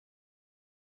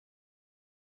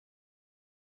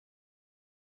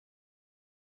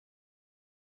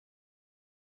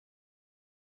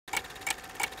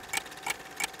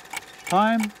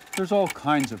Time, there's all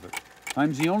kinds of it.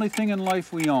 Time's the only thing in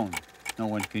life we own. No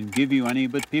one can give you any,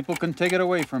 but people can take it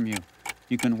away from you.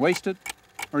 You can waste it,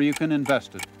 or you can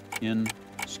invest it in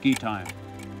ski time.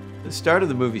 The start of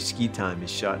the movie Ski Time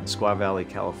is shot in Squaw Valley,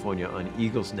 California on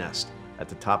Eagle's Nest at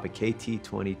the top of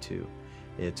KT-22.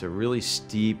 It's a really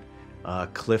steep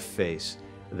cliff face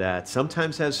that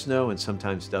sometimes has snow and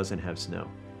sometimes doesn't have snow.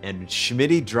 And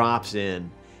Schmidt drops in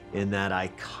that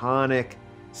iconic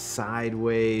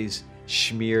sideways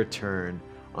schmear turn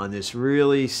on this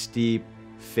really steep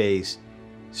face.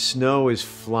 Snow is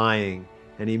flying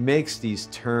and he makes these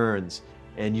turns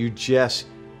and you just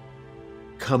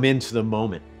come into the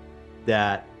moment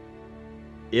that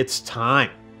it's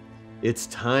time. It's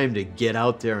time to get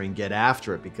out there and get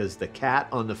after it because the cat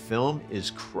on the film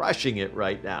is crushing it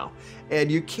right now.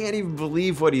 And you can't even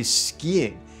believe what he's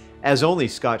skiing, as only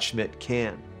Scot Schmidt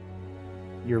can.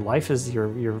 Your life is,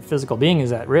 your physical being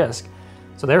is at risk.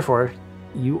 So therefore,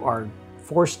 you are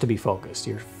forced to be focused.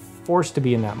 You're forced to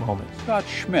be in that moment. Scot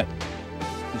Schmidt.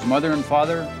 His mother and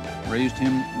father raised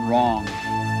him wrong.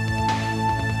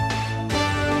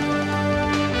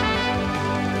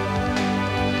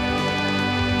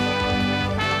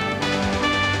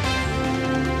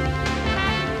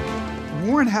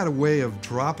 Warren had a way of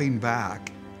dropping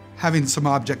back, having some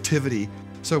objectivity.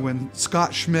 So when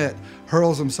Scot Schmidt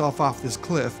hurls himself off this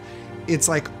cliff, it's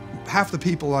like half the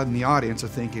people in the audience are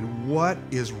thinking, what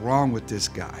is wrong with this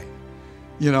guy?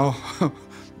 You know,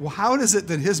 well, how is it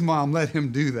that his mom let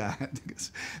him do that?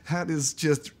 That's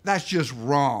just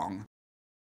wrong.